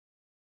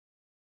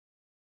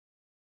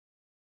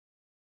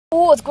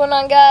Oh, what's going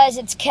on, guys?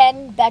 It's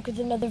Ken back with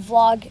another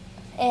vlog,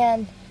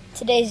 and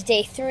today's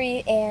day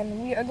 3,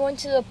 and we are going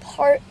to a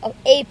park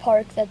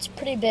that's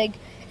pretty big.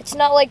 It's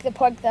not like the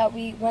park that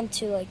we went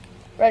to, like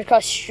right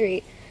across the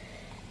street.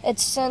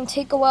 It's gonna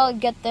take a while to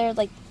get there,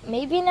 like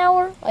maybe an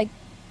hour, like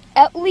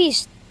at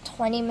least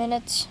 20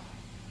 minutes,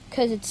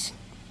 because it's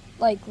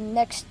like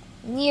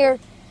near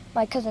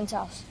my cousin's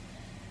house.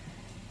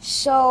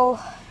 So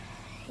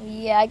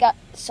yeah, I got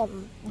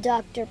some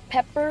Dr.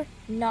 Pepper,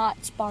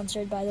 not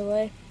sponsored by the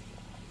way.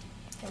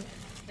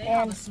 They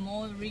have a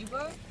small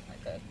river,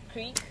 like a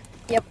creek.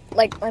 Yep,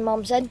 like my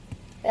mom said,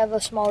 they have a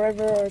small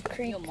river or a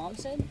creek. Your mom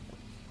said?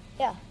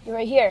 Yeah, you're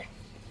right here.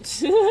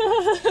 That's what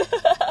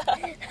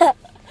I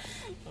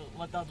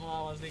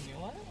was thinking.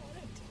 What are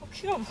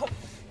you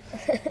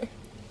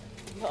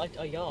talking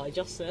about? Yeah, I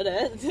just said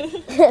it.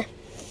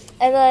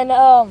 And then,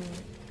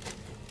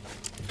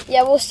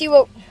 yeah, we'll see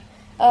what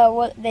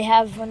they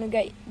have when we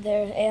get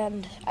there,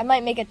 and I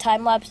might make a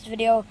time-lapse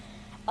video.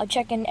 I'll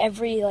check in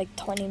every, like,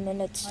 20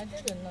 minutes. I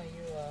didn't know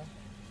you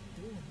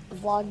were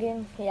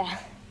vlogging, yeah.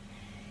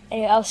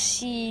 Anyway, I'll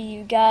see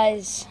you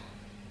guys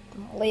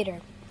later,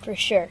 for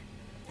sure.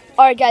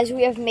 Alright, guys,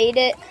 we have made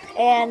it,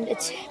 and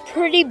it's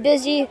pretty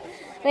busy.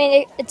 I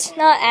mean, it's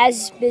not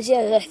as busy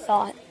as I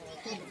thought.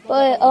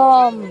 But,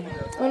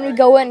 when we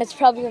go in, it's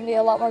probably going to be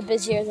a lot more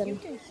busier than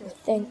I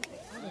think.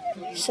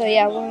 So,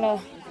 yeah,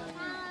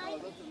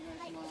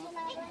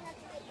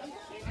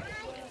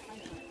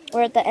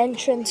 we're at the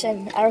entrance,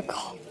 and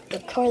the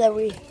car that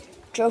we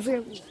drove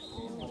here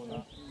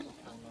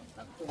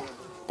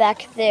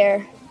back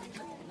there.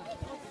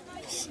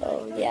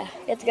 So yeah,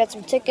 we have to get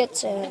some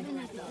tickets,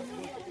 and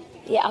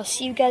yeah, I'll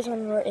see you guys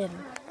when we're in.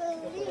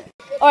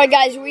 Alright,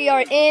 guys, we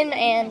are in,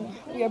 and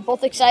we are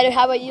both excited.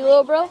 How about you,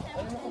 little bro?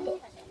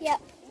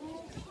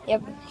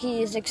 Yep,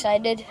 he is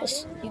excited.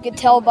 You could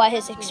tell by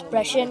his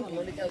expression,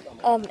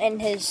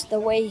 and the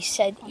way he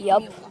said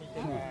 "yup."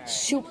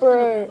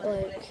 Super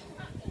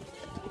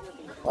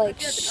it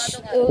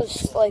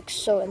was like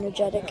so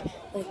energetic.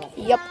 Like,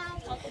 yup.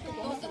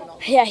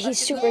 Yeah, he's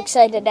super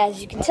excited,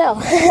 as you can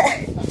tell.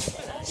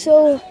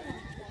 So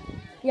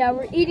yeah,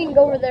 we're eating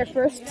over there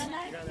first.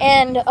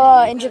 And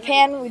in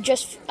Japan,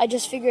 I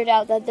just figured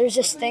out that there's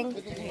this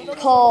thing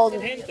called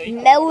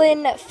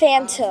melon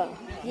Fanta.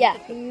 Yeah,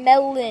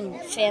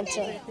 melon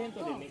Fanta.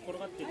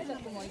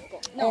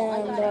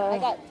 And I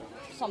got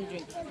some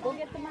drink. Go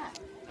get the mat.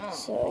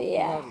 so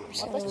yeah.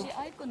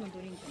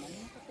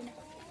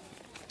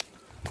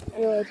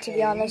 Really, to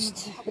be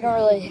honest, we don't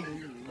really.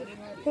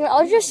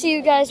 I'll just see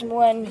you guys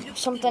when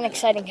something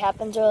exciting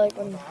happens, or like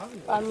when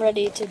I'm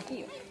ready to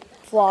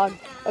vlog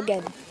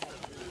again.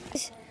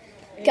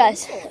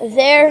 Guys,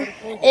 there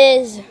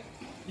is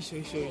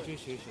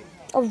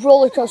a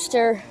roller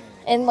coaster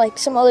and like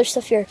some other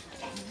stuff here.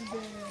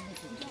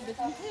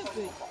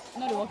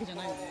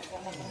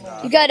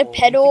 You gotta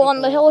pedal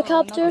on the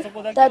helicopter.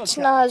 That's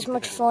not as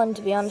much fun,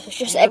 to be honest. It's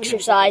just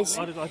exercise.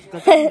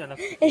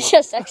 It's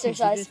just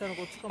exercise.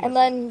 And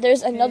then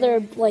there's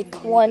another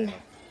like one.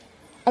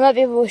 I might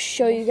be able to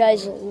show you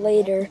guys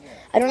later.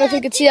 I don't know if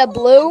you could see that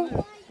blue.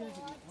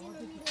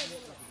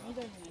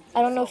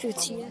 I don't know if you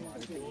could see it.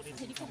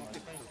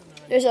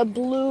 There's a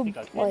blue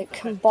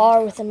like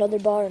bar with another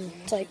bar, and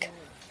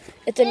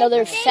it's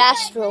another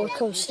fast roller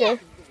coaster,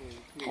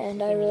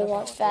 and I really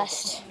want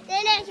fast.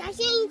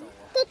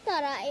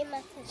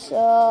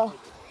 So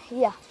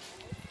yeah,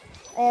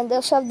 and they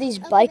also have these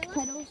bike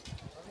pedals.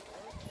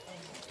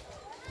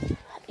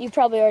 You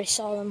probably already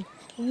saw them.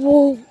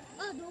 Whoa!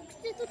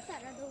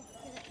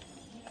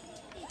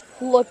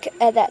 Look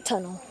at that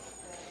tunnel.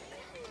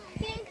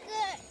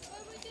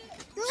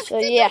 So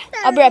yeah,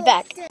 I'll be right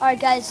back. Alright,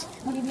 guys,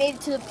 we made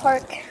it to the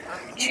park.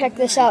 Check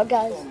this out,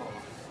 guys.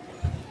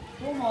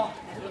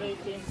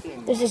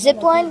 There's a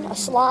zip line, a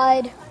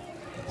slide,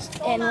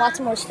 and lots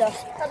more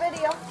stuff.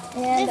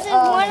 And, this is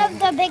one of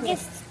the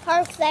biggest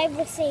parks I've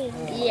ever seen.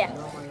 Yeah,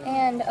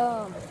 and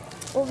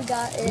what we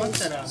got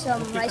is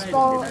some rice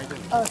ball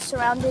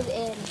surrounded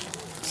in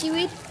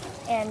seaweed,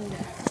 and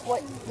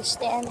what the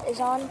stand is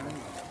on.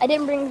 I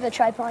didn't bring the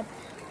tripod.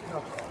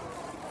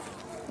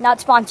 Not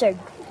sponsored.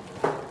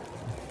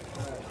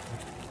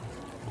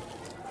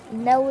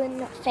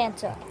 Melon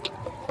Fanta.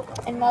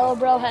 And my little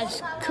bro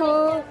has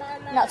cool,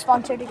 not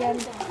sponsored again.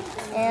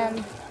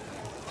 And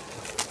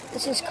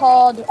this is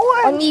called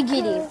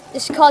onigiri.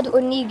 This is called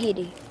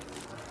onigiri.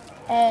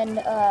 And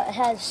it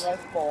has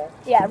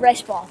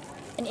rice ball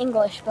in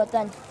English, but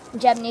then in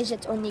Japanese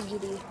it's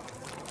onigiri.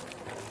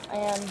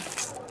 And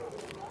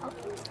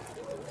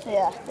so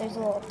yeah, there's a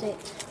little update.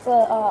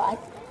 But I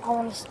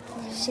want to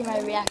see my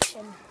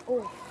reaction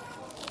to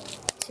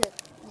the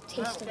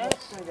taste of this.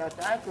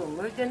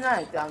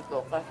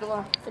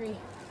 3.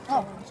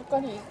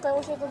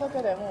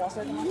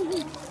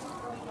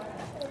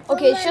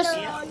 Okay,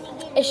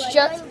 it's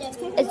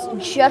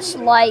just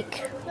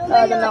like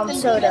the melon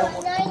soda.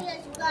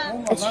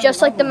 It's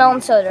just like the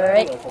melon soda,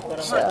 right?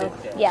 So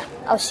yeah,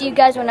 I'll see you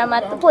guys when I'm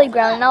at the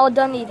playground and I'm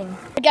done eating.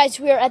 Guys,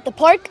 we are at the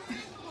park.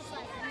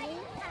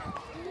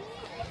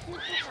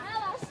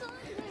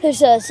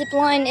 There's a zip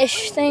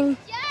line-ish thing.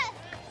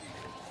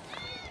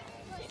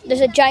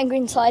 There's a giant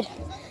green slide.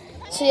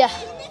 So yeah,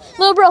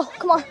 little bro,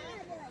 come on.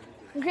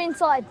 Green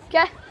slide,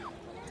 okay?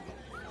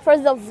 For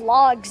the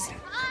vlogs,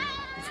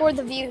 for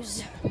the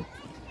views.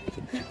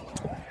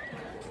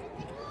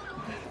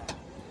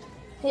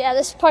 Yeah,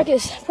 this park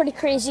is pretty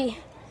crazy.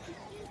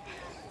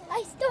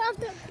 I still have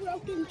the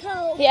broken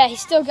toe. Yeah, he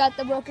still got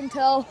the broken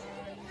toe.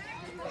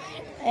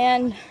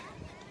 And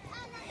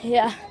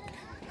yeah.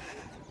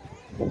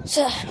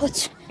 So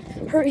let's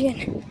hurry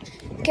and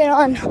get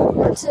on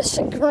this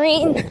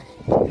green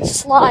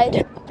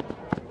slide.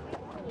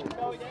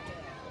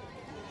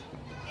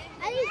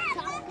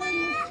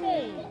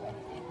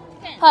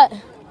 What?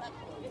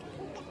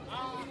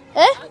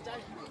 Eh?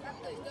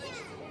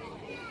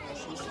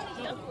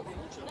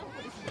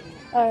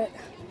 Alright.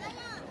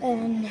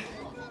 And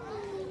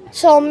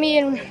so me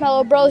and my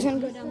little bro's gonna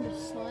go down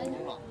this slide.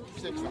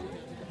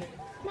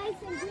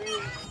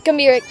 Gonna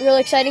be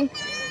really exciting.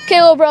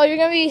 Okay, little bro, you're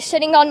gonna be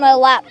sitting on my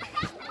lap.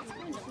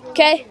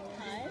 Okay?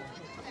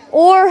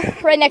 Or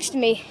right next to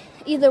me.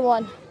 Either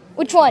one.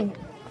 Which one?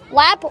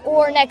 Lap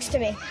or next to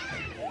me?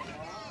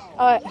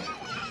 Alright.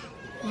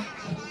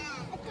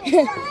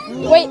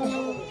 Wait.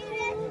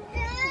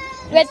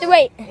 We have to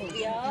wait. 3,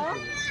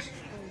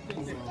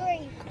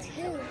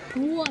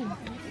 2, 1.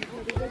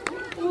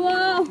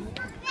 Whoa.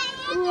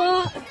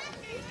 Whoa.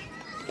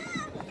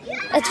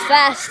 That's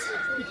fast.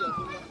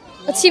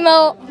 Let's see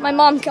my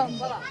mom come.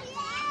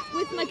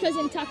 With my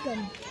cousin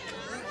Takun.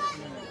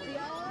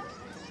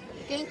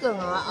 ケン君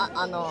は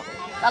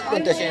たっく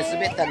んと一緒に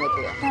滑った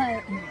猫が。は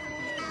い。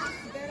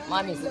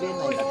マミ滑ん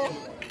ないんだっ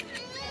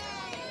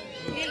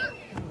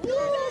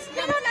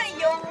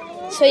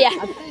So yeah,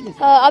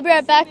 I'll be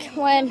right back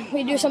when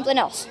we do something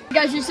else.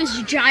 Guys, there's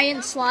this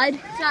giant slide.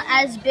 It's not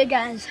as big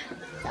as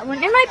that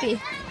one. It might be.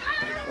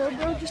 Little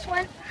bro just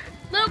went.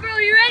 Little bro,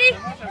 you ready?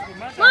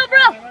 Little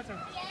bro!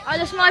 Alright,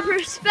 that's my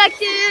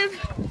perspective.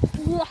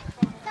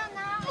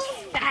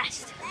 It's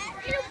fast.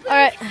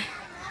 Alright.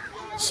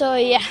 So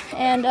yeah,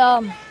 and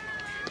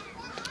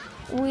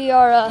we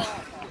are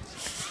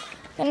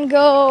gonna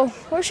go.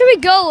 Where should we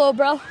go, little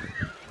bro?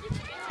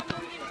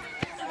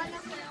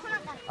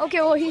 Okay,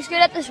 well, he's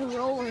good at this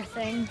roller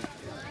thing.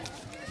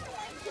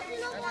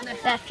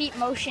 That feet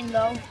motion,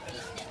 though.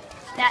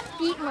 That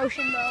feet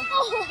motion, though.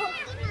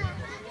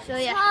 So,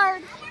 yeah.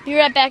 Be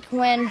right back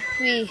when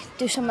we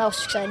do something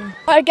else exciting.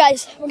 Alright,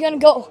 guys, we're gonna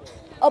go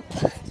up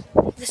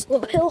this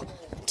little hill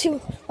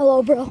to my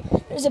little bro.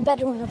 There's a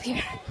better one up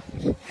here.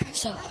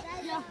 So,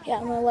 yeah,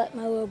 I'm gonna let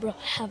my little bro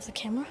have the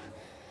camera.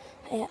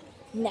 And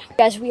now,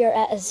 guys, we are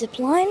at a zip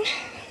line.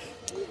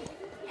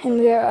 And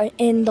we are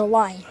in the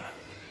line.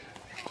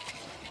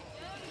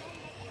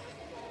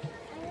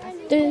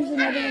 There's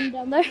another one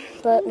down there,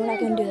 but we're not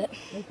going to do it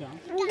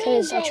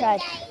because I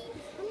tried.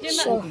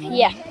 So,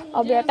 yeah,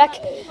 I'll be right back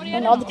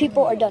when all the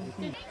people are done.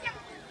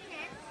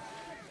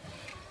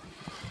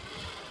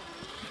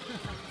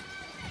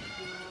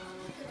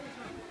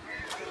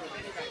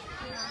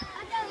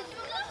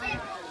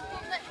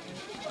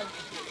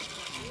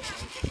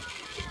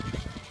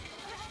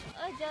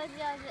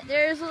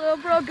 There's a little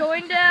bro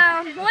going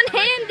down,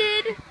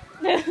 one-handed.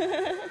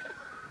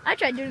 I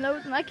tried doing that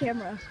with my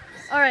camera.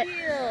 Alright,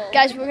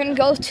 guys, we're gonna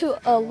go to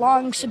a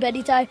long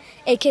subeditai,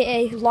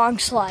 aka long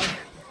slide,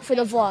 for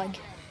the vlog,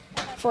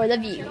 for the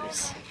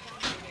views.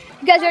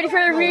 You guys ready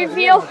for the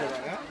reveal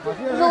of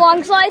the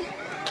long slide?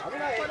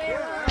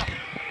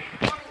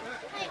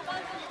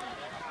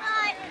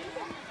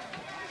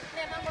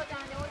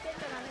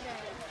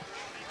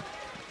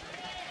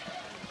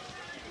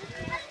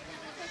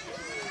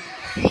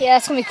 Yeah,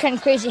 it's gonna be kind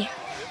of crazy.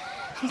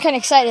 I'm kind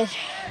of excited.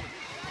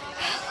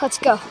 Let's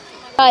go.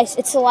 Guys,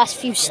 it's the last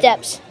few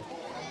steps.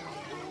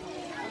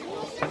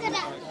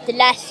 The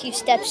last few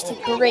steps to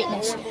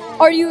greatness.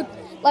 Are you,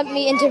 let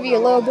me interview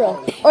little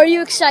bro. Are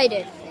you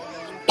excited?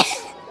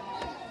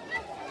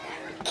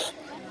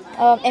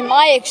 Am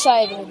I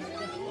excited?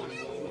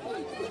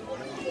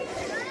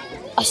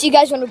 I'll see you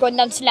guys when we're going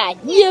down the slide.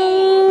 Yeah!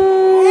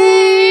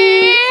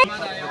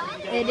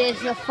 It is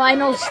the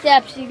final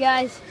steps, you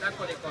guys.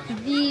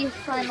 The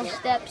final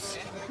steps.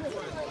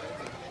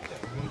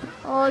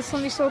 Oh, it's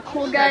gonna be so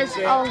cool, guys.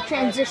 I'll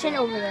transition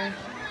over there.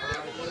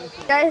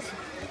 Guys,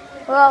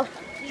 well,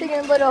 taking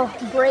a little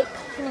break,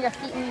 putting our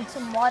feet in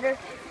some water,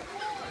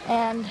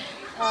 and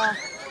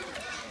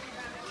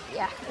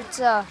yeah, it's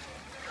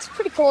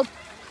pretty cold.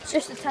 It's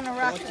just a ton of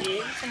rocks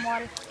and some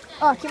water.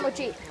 Oh,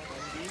 kimochi.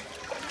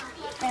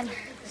 And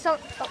so,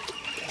 it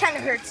kind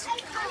of hurts,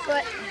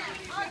 but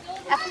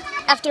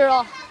after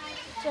all,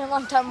 it's been a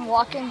long time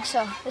walking,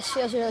 so this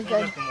feels really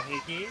good.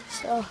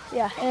 So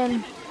yeah,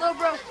 and little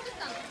bro,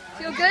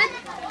 feel good?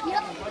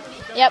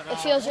 Yep, it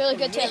feels really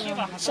good too.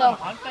 So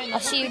I'll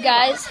see you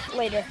guys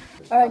later.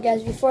 Alright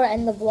guys, before I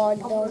end the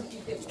vlog though,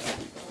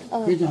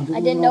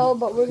 I didn't know,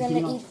 but we're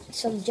gonna eat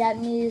some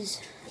Japanese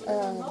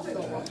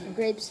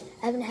grapes.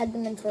 I haven't had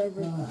them in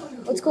forever.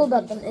 What's cool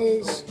about them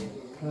is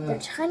they're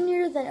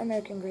tinier than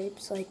American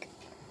grapes, like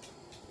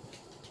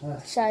the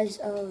size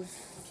of,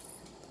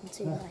 let's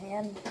see, my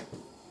hand.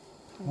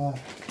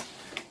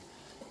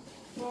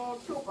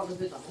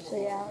 So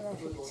yeah, I don't know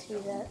if you can see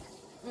that.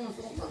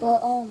 But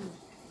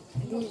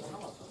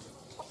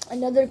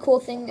another cool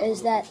thing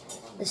is that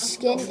the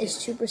skin is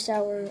super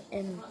sour,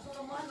 and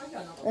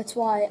that's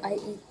why I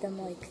eat them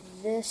like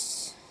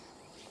this.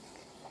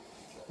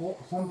 Like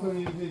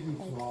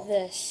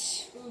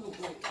this.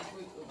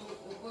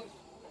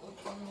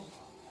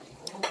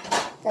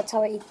 That's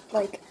how I eat.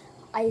 Like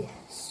I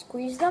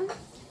squeeze them,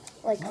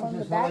 like from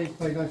the back.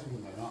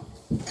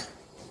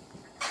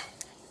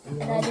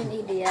 And I didn't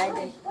eat it yet,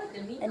 I did.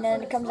 And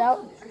then it comes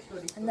out,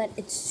 and then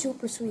it's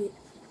super sweet.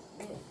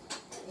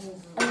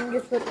 And you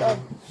just put the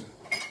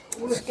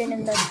skin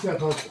in the...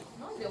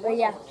 But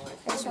yeah,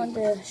 I just wanted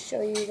to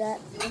show you that.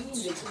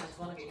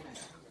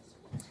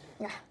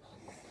 Yeah.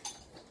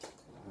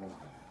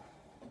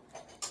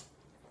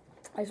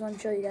 I just want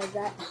to show you guys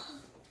that.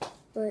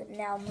 But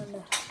now I'm going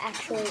to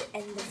actually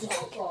end the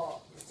vlog.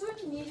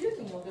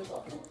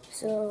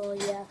 So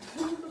yeah.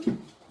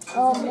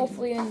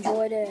 Hopefully you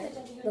enjoyed it,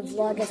 the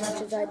vlog as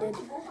much as I did.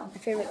 My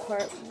favorite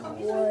part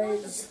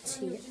was, let's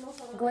see,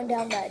 going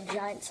down that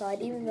giant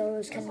slide, even though it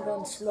was kind of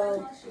going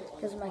slow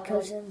because of my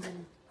cousins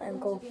and my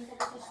uncle.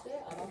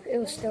 It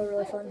was still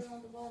really fun.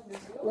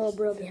 Little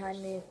bro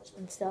behind me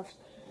and stuff.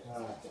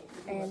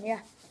 And yeah.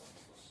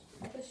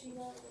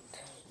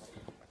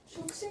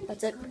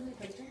 That's it.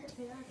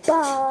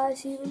 Bye.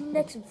 See you in the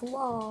next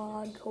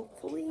vlog,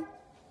 hopefully.